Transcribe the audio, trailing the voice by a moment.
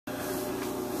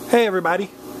Hey everybody,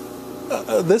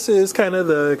 this is kind of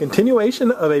the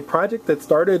continuation of a project that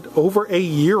started over a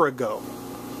year ago.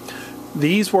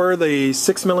 These were the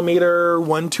 6mm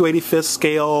 1/285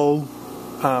 scale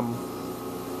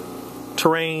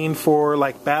terrain for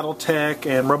like Battletech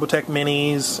and Robotech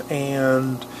minis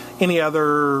and any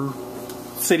other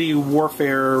city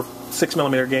warfare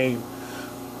 6mm game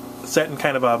set in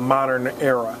kind of a modern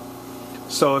era.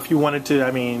 So if you wanted to,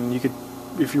 I mean, you could,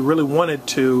 if you really wanted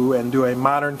to and do a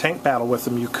modern tank battle with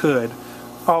them, you could,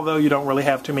 although you don't really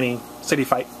have too many city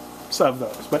fights of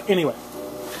those. But anyway,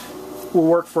 will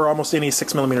work for almost any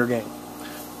 6mm game.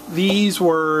 These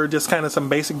were just kind of some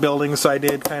basic buildings. So I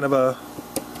did kind of a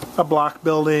block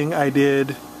building. I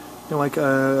did, you know, like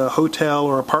a hotel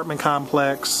or apartment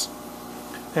complex,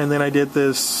 and then I did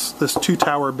this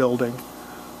 2-tower building,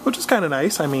 which is kind of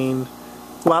nice. I mean,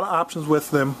 a lot of options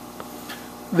with them.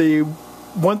 The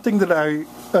one thing that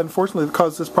unfortunately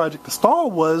caused this project to stall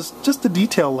was just the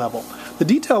detail level. The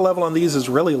detail level on these is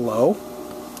really low,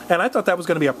 and I thought that was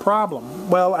going to be a problem.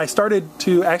 Well, I started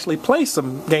to actually play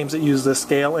some games that use this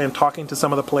scale and talking to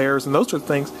some of the players and those sort of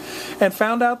things, and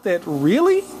found out that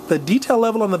really the detail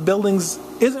level on the buildings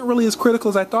isn't really as critical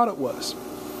as I thought it was.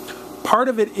 Part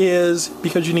of it is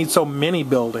because you need so many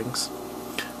buildings.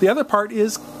 The other part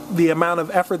is the amount of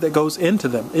effort that goes into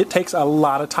them. It takes a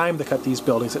lot of time to cut these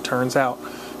buildings, it turns out.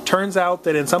 Turns out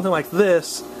that in something like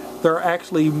this, there are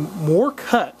actually more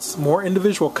cuts, more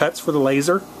individual cuts for the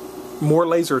laser, more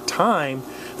laser time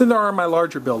than there are in my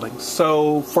larger buildings.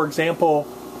 So, for example,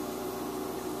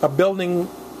 a building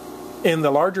in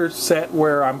the larger set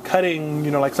where I'm cutting,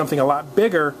 you know, like something a lot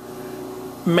bigger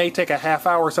may take a half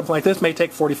hour. Something like this may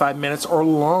take 45 minutes or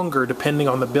longer depending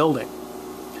on the building.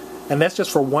 And that's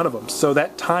just for one of them. So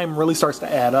that time really starts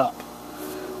to add up.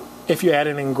 If you add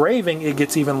an engraving, it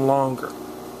gets even longer.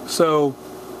 So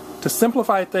to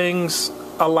simplify things,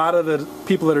 a lot of the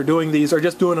people that are doing these are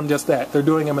just doing them just that. They're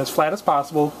doing them as flat as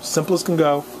possible, simple as can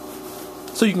go,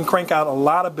 so you can crank out a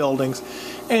lot of buildings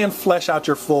and flesh out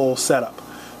your full setup.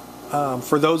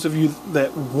 For those of you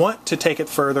that want to take it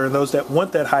further and those that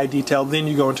want that high detail, then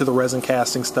you go into the resin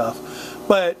casting stuff.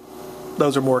 But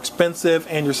those are more expensive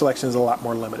and your selection is a lot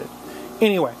more limited.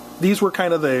 Anyway, these were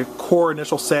kind of the core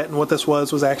initial set, and what this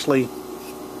was actually,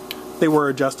 they were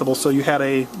adjustable, so you had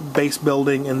a base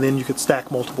building and then you could stack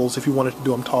multiples if you wanted to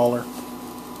do them taller.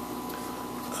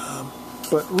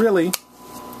 But really,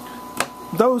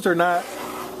 those are not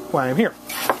why I'm here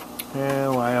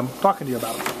and why I'm talking to you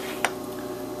about them.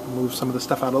 Move some of the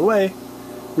stuff out of the way.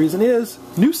 Reason is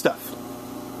new stuff.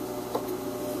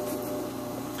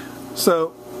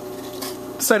 So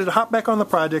decided to hop back on the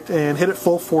project and hit it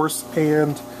full force,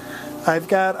 and I've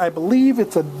got, I believe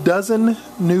it's a dozen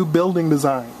new building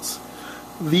designs.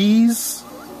 These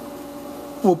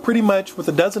will pretty much, with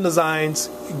a dozen designs,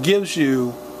 gives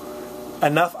you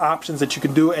enough options that you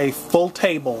can do a full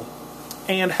table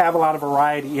and have a lot of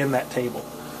variety in that table.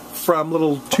 From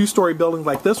little 2-story buildings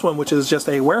like this one, which is just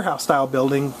a warehouse style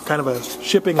building, kind of a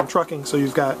shipping and trucking, so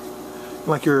you've got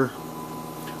like your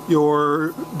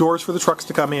doors for the trucks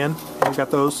to come in. You've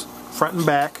got those front and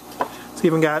back. It's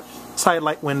even got side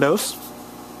light windows.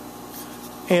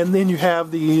 And then you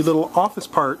have the little office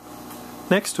part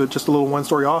next to it, just a little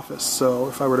 1-story office. So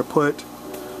if I were to put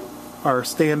our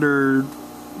standard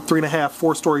 3.5,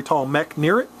 4-story tall mech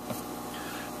near it,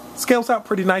 scales out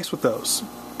pretty nice with those.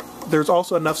 There's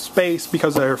also enough space,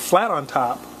 because they're flat on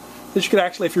top, that you could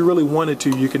actually, if you really wanted to,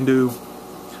 you can do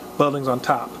buildings on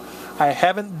top. I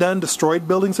haven't done destroyed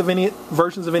buildings of any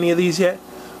versions of any of these yet,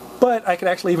 but I could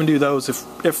actually even do those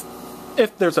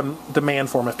if there's a demand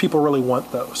for them, if people really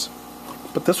want those.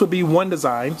 But this would be one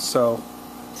design, so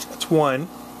that's one.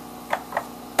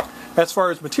 As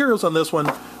far as materials on this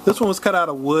one was cut out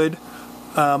of wood.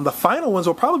 The final ones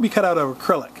will probably be cut out of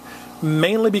acrylic,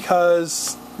 mainly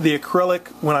because the acrylic,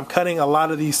 when I'm cutting a lot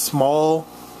of these small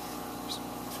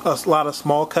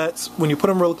cuts, when you put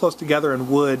them really close together in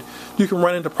wood, you can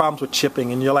run into problems with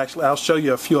chipping, and I'll show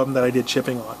you a few of them that I did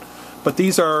chipping on. But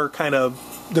these are kind of,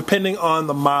 depending on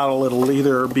the model, it'll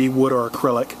either be wood or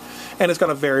acrylic, and it's going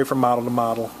to vary from model to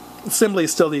model. Assembly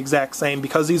is still the exact same,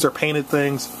 because these are painted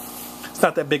things. It's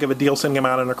not that big of a deal sending them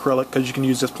out in acrylic, because you can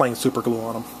use just plain super glue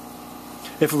on them.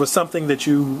 If it was something that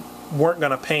you weren't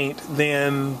going to paint,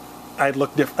 then I'd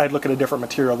look at a different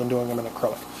material than doing them in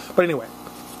acrylic. But anyway,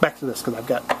 back to this, because I've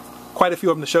got quite a few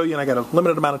of them to show you and I got a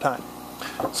limited amount of time.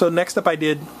 So next up, I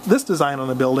did this design on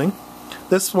the building.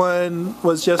 This one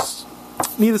was just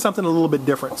needed something a little bit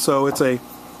different. So it's a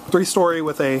 3-story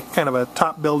with a kind of a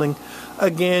top building.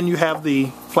 Again, you have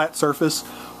the flat surface.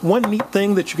 One neat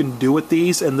thing that you can do with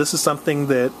these, and this is something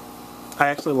that I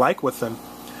actually like with them,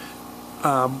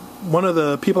 one of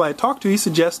the people I talked to, he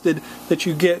suggested that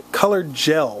you get colored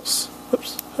gels.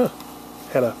 Oops,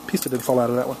 had a piece that didn't fall out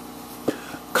of that one.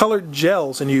 Colored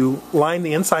gels, and you line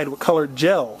the inside with colored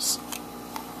gels.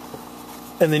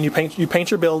 And then you paint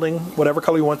your building whatever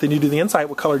color you want, then you do the inside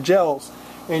with colored gels,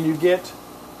 and you get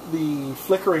the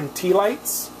flickering tea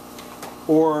lights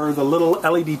or the little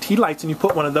LED tea lights, and you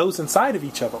put one of those inside of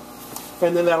each of them.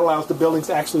 And then that allows the buildings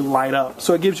to actually light up.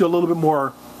 So it gives you a little bit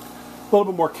more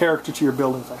character to your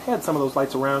buildings. I had some of those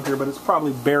lights around here, but it's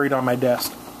probably buried on my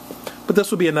desk. But this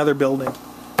would be another building.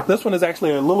 This one is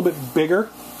actually a little bit bigger.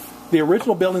 The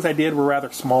original buildings I did were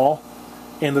rather small,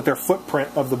 and that their footprint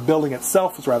of the building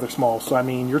itself was rather small. So I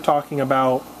mean, you're talking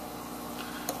about,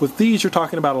 with these, you're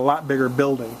talking about a lot bigger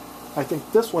building. I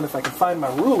think this one, if I can find my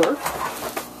ruler,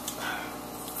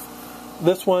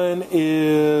 this one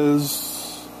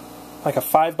is like a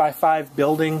 5x5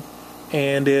 building,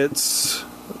 and it's,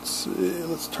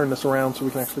 let's turn this around so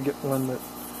we can actually get one that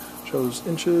shows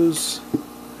inches,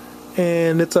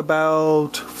 and it's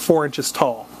about 4 inches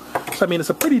tall. So I mean, it's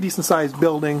a pretty decent sized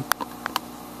building.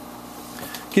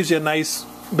 Gives you a nice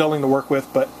building to work with,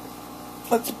 but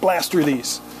let's blast through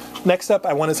these. Next up,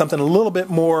 I wanted something a little bit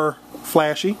more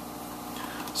flashy.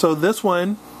 So this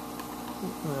one,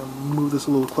 move this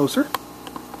a little closer.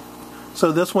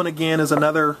 So this one again is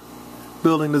another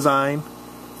building design.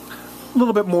 A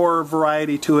little bit more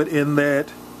variety to it in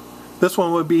that this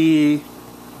one would be,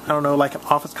 I don't know, like an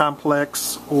office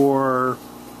complex or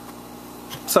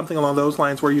something along those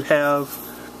lines, where you have,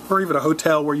 or even a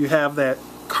hotel where you have that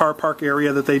car park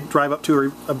area that they drive up to,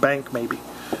 or a bank maybe,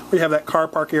 where you have that car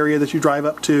park area that you drive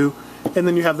up to, and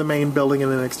then you have the main building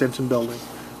and an extension building.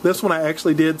 This one I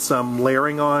actually did some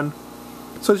layering on,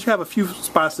 so that you have a few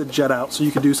spots that jet out, so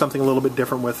you can do something a little bit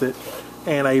different with it,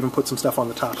 and I even put some stuff on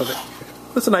the top of it.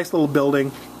 It's a nice little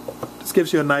building. This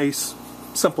gives you a nice,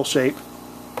 simple shape.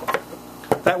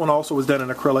 That one also was done in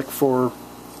acrylic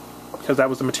because that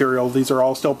was the material. These are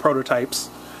all still prototypes.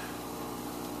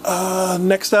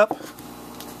 Next up,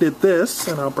 did this,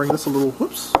 and I'll bring this a little,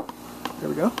 whoops, there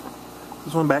we go.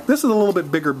 This one back. This is a little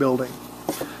bit bigger building.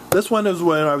 This one is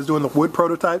when I was doing the wood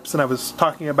prototypes, and I was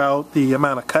talking about the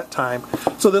amount of cut time.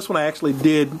 So this one I actually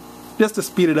did, just to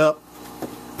speed it up,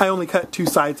 I only cut 2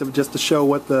 sides of it just to show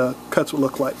what the cuts would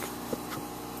look like.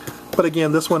 But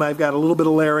again, this one I've got a little bit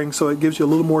of layering, so it gives you a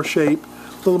little more shape,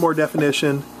 a little more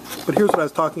definition. But here's what I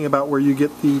was talking about, where you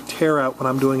get the tear out when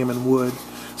I'm doing them in wood.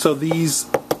 So these,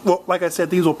 well, like I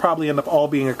said, these will probably end up all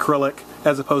being acrylic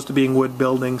as opposed to being wood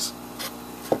buildings,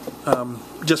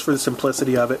 just for the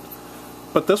simplicity of it.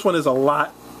 But this one is a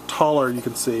lot taller, you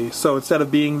can see. So instead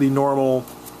of being the normal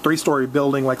 3-story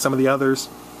building like some of the others,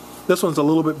 this one's a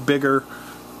little bit bigger,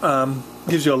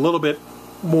 gives you a little bit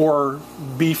more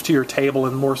beef to your table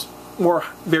and more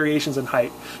variations in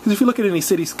height. Because if you look at any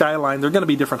city skyline, there are going to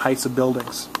be different heights of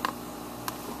buildings.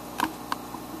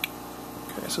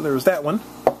 Okay, so there was that one.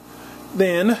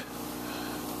 Then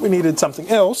we needed something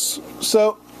else,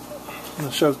 so I'm going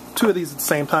to show 2 of these at the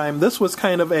same time. This was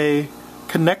kind of a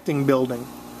connecting building.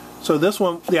 So this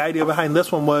one, the idea behind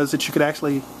this one was that you could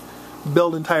actually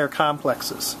build entire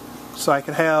complexes. So I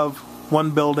could have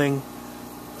one building,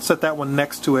 set that one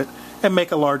next to it, and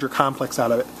make a larger complex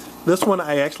out of it. This one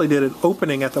I actually did an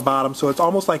opening at the bottom, so it's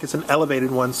almost like it's an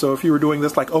elevated one. So if you were doing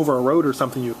this like over a road or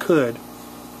something, you could.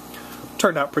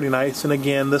 Turned out pretty nice. And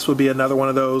again, this would be another one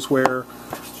of those where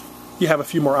you have a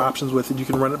few more options with it. You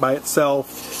can run it by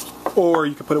itself, or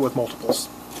you can put it with multiples.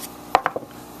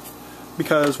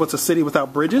 Because what's a city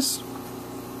without bridges?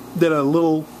 Did a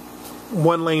little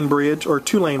 1-lane bridge, or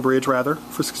 2-lane bridge rather,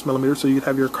 for 6mm, so you could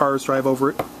have your cars drive over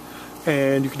it.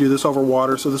 And you could do this over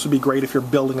water, so this would be great if you're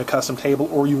building a custom table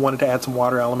or you wanted to add some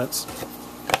water elements.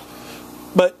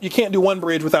 But you can't do one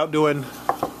bridge without doing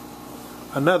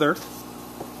another.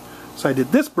 So I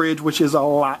did this bridge, which is a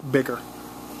lot bigger.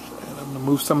 And I'm going to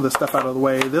move some of the stuff out of the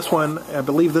way. This one, I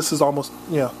believe this is almost,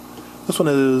 yeah, this one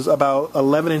is about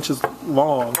 11 inches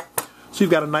long. So you've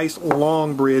got a nice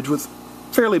long bridge with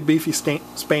fairly beefy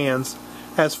spans.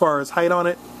 As far as height on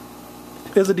it,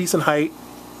 is a decent height.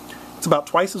 It's about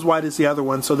twice as wide as the other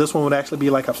one, so this one would actually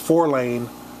be like a 4-lane,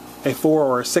 a 4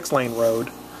 or a 6-lane road.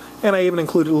 And I even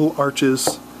included little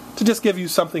arches to just give you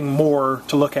something more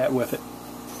to look at with it.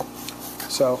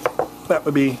 So that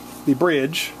would be the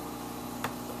bridge.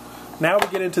 Now we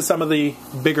get into some of the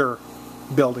bigger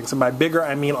buildings, and by bigger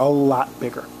I mean a lot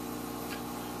bigger.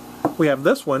 We have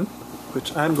this one,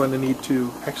 which I'm going to need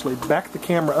to actually back the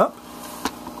camera up.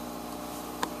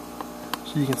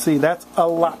 So you can see that's a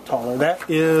lot taller. That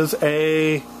is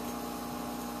a,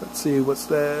 let's see, what's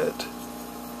that?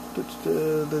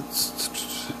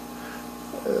 That's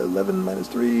 11 minus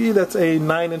 3, that's a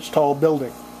 9-inch tall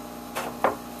building.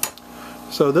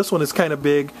 So this one is kind of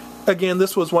big. Again,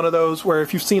 this was one of those where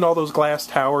if you've seen all those glass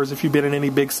towers, if you've been in any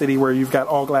big city where you've got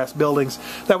all glass buildings,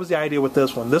 that was the idea with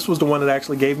this one. This was the one that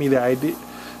actually gave me the idea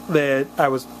that I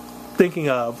was thinking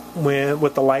of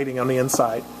with the lighting on the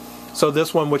inside. So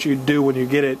this one, what you do when you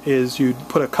get it is you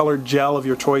put a colored gel of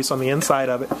your choice on the inside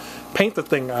of it. Paint the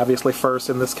thing obviously first.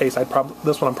 In this case,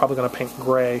 this one I'm probably going to paint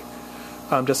gray,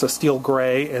 just a steel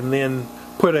gray, and then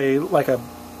put a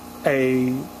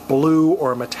blue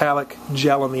or a metallic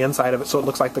gel on the inside of it so it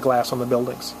looks like the glass on the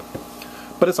buildings.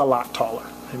 But it's a lot taller.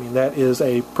 I mean, that is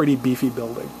a pretty beefy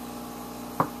building.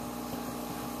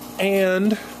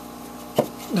 And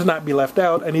to not be left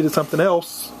out, I needed something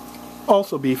else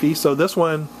also beefy. So this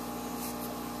one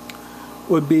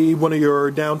would be one of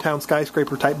your downtown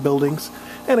skyscraper type buildings.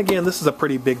 And again, this is a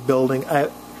pretty big building.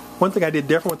 One thing I did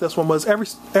different with this one was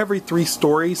every 3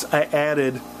 stories I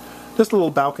added just a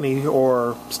little balcony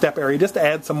or step area just to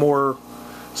add some more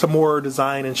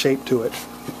design and shape to it.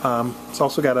 It's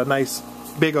also got a nice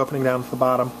big opening down at the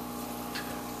bottom.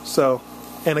 So,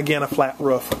 and again, a flat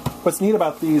roof. What's neat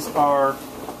about these are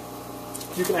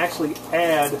you can actually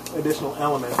add additional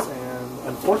elements, and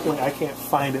unfortunately I can't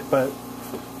find it, but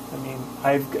I mean,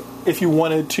 if you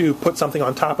wanted to put something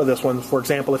on top of this one, for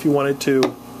example, if you wanted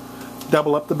to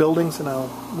double up the buildings, and I'll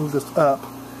move this up,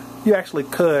 you actually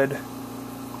could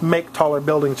make taller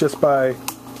buildings just by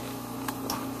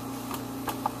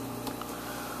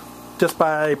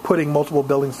putting multiple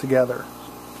buildings together.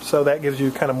 So that gives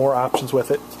you kind of more options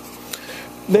with it.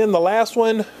 Then the last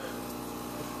one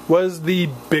was the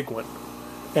big one.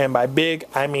 And by big,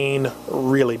 I mean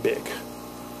really big.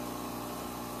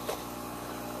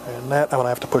 And that I'm going to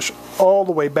have to push all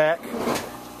the way back.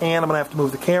 And I'm going to have to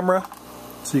move the camera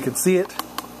so you can see it.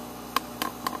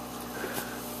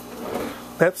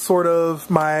 That's sort of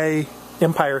my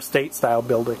Empire State style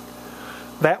building.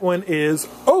 That one is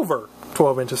over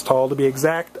 12 inches tall. To be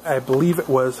exact, I believe it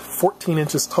was 14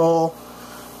 inches tall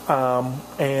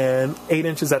and 8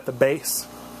 inches at the base.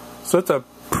 So it's a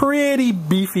pretty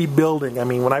beefy building. I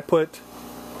mean, when I put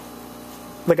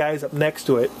the guys up next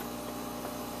to it,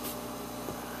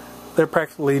 they're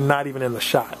practically not even in the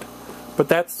shot. But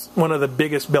that's one of the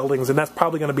biggest buildings, and that's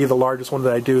probably going to be the largest one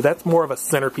that I do. That's more of a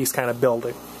centerpiece kind of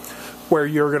building, where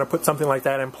you're going to put something like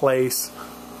that in place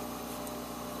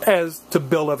as to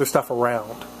build other stuff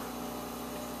around.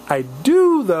 I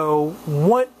do, though,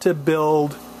 want to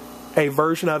build a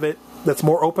version of it that's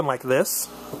more open like this.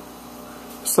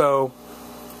 So,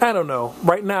 I don't know.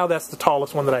 Right now, that's the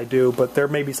tallest one that I do, but there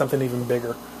may be something even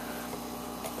bigger.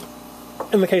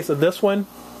 In the case of this one,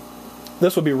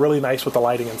 this would be really nice with the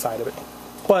lighting inside of it.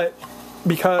 But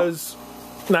because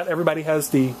not everybody has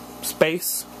the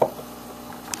space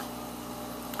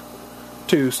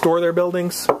to store their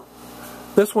buildings,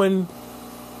 this one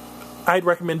I'd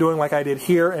recommend doing like I did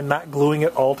here and not gluing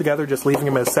it all together, just leaving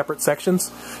them as separate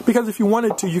sections. Because if you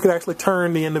wanted to, you could actually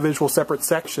turn the individual separate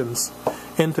sections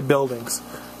into buildings.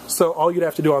 So all you'd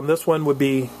have to do on this one would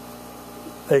be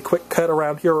a quick cut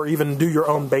around here, or even do your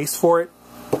own base for it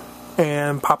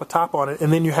and pop a top on it,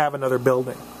 and then you have another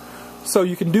building. So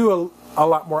you can do a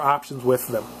lot more options with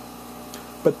them.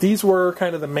 But these were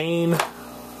kind of the main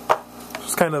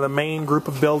group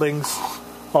of buildings,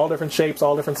 all different shapes,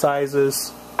 all different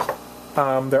sizes.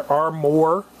 There are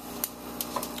more.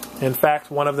 In fact,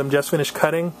 one of them just finished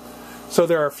cutting. So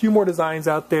there are a few more designs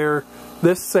out there.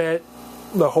 This set,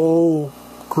 the whole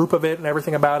group of it and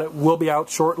everything about it, will be out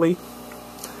shortly.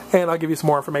 And I'll give you some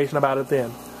more information about it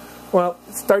then. Well,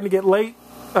 it's starting to get late.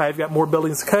 I've got more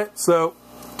buildings to cut, so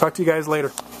talk to you guys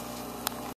later.